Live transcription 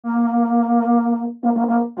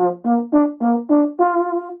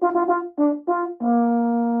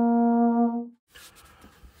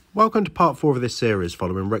Welcome to part 4 of this series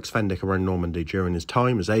following Rex Fendick around Normandy during his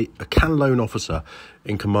time as a CANLOAN Officer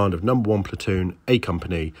in command of No. 1 Platoon, A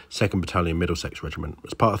Company, 2nd Battalion Middlesex Regiment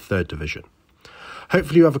as part of 3rd Division.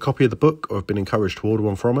 Hopefully you have a copy of the book or have been encouraged to order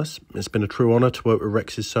one from us. It's been a true honour to work with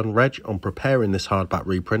Rex's son Reg on preparing this hardback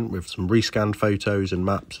reprint with some rescanned photos and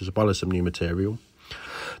maps as well as some new material.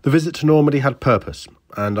 The visit to Normandy had purpose,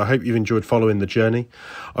 and I hope you've enjoyed following the journey.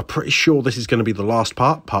 I'm pretty sure this is going to be the last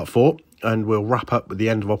part 4, and we'll wrap up with the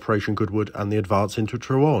end of Operation Goodwood and the advance into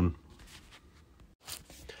Troarn.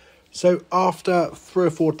 So after 3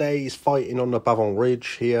 or 4 days fighting on the Bavon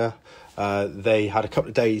Ridge here, they had a couple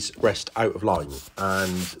of days rest out of line,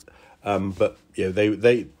 and but you know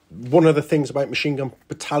they one of the things about machine gun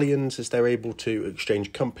battalions is they're able to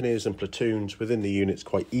exchange companies and platoons within the units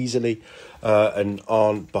quite easily, and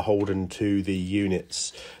aren't beholden to the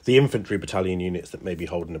units, the infantry battalion units that may be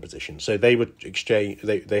holding a position. So they would exchange.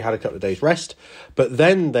 They had a couple of days rest, but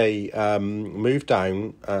then they moved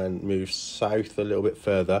down and moved south a little bit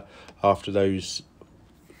further after those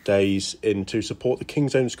days in to support the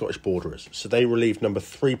King's Own Scottish Borderers. So they relieved No.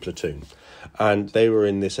 3 Platoon, and they were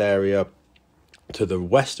in this area to the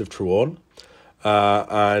west of Troarn,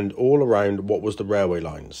 and all around what was the railway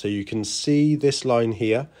line. So you can see this line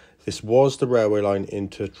here. This was the railway line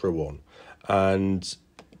into Troarn, and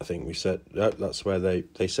I think we said that's where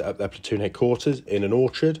they set up their platoon headquarters in an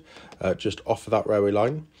orchard just off of that railway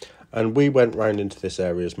line. And we went round into this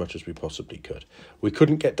area as much as we possibly could. We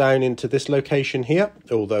couldn't get down into this location here,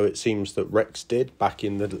 although it seems that Rex did back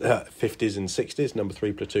in the 50s and 60s, No.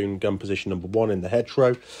 3 Platoon, gun position No. 1 in the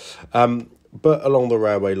hedgerow, but along the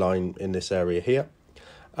railway line in this area here.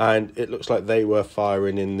 And it looks like they were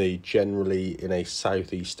firing generally in a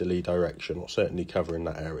southeasterly direction, or certainly covering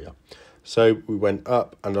that area. So we went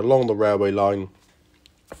up and along the railway line,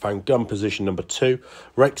 found gun position No. 2.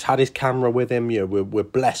 Rex had his camera with him. You know, we're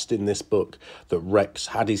blessed in this book that Rex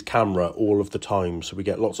had his camera all of the time, so we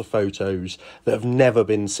get lots of photos that have never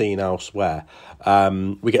been seen elsewhere.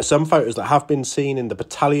 We get some photos that have been seen in the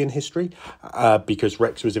battalion history, because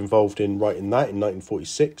Rex was involved in writing that in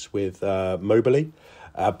 1946 with Moberly,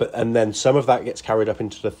 and then some of that gets carried up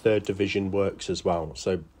into the 3rd Division works as well.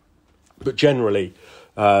 So, but generally,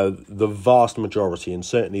 the vast majority, and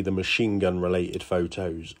certainly the machine gun related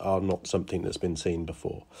photos, are not something that's been seen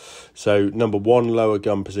before. So No. 1 lower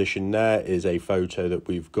gun position there is a photo that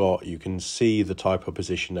we've got. You can see the type of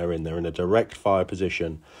position they're in. They're in a direct fire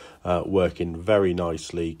position, working very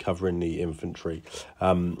nicely, covering the infantry.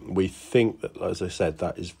 We think that, as I said,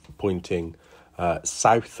 that is pointing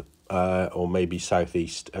south or maybe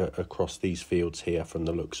southeast across these fields here from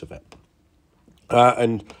the looks of it.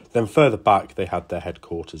 And then further back, they had their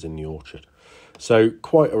headquarters in the orchard. So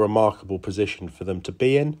quite a remarkable position for them to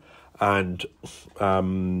be in, and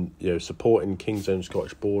supporting King's Own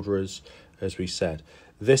Scottish Borderers, as we said.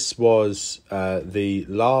 This was the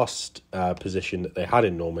last position that they had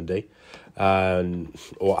in Normandy,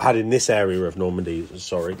 or had in this area of Normandy,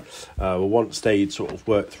 sorry. Once they'd sort of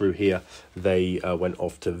worked through here, they went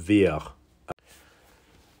off to Vickers.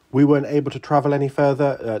 We weren't able to travel any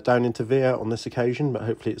further down into Vickers on this occasion, but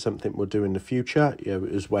hopefully it's something we'll do in the future. You know,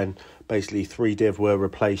 it was when basically 3 Div were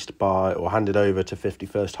replaced by, or handed over to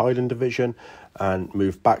 51st Highland Division, and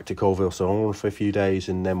moved back to Colville-sur-Orne for a few days,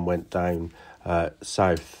 and then went down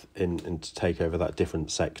south and to take over that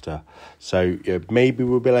different sector. So maybe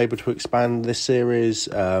we'll be able to expand this series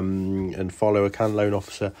and follow A CANLOAN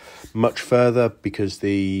Officer much further, because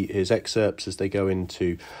his excerpts as they go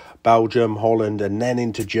into Belgium, Holland, and then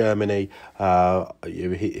into Germany,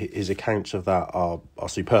 his accounts of that are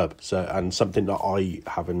superb. So, and something that I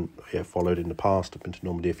haven't followed in the past. I've been to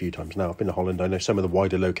Normandy a few times now. I've been to Holland. I know some of the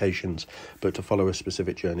wider locations, but to follow a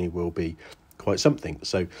specific journey will be quite something.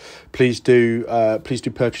 So, please do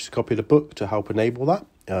purchase a copy of the book to help enable that.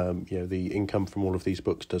 The income from all of these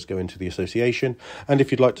books does go into the association. And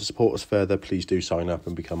if you'd like to support us further, please do sign up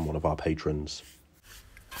and become one of our patrons.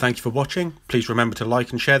 Thank you for watching. Please remember to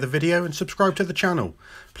like and share the video and subscribe to the channel.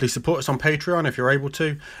 Please support us on Patreon if you're able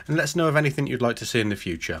to, and let us know of anything you'd like to see in the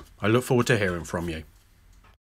future. I look forward to hearing from you.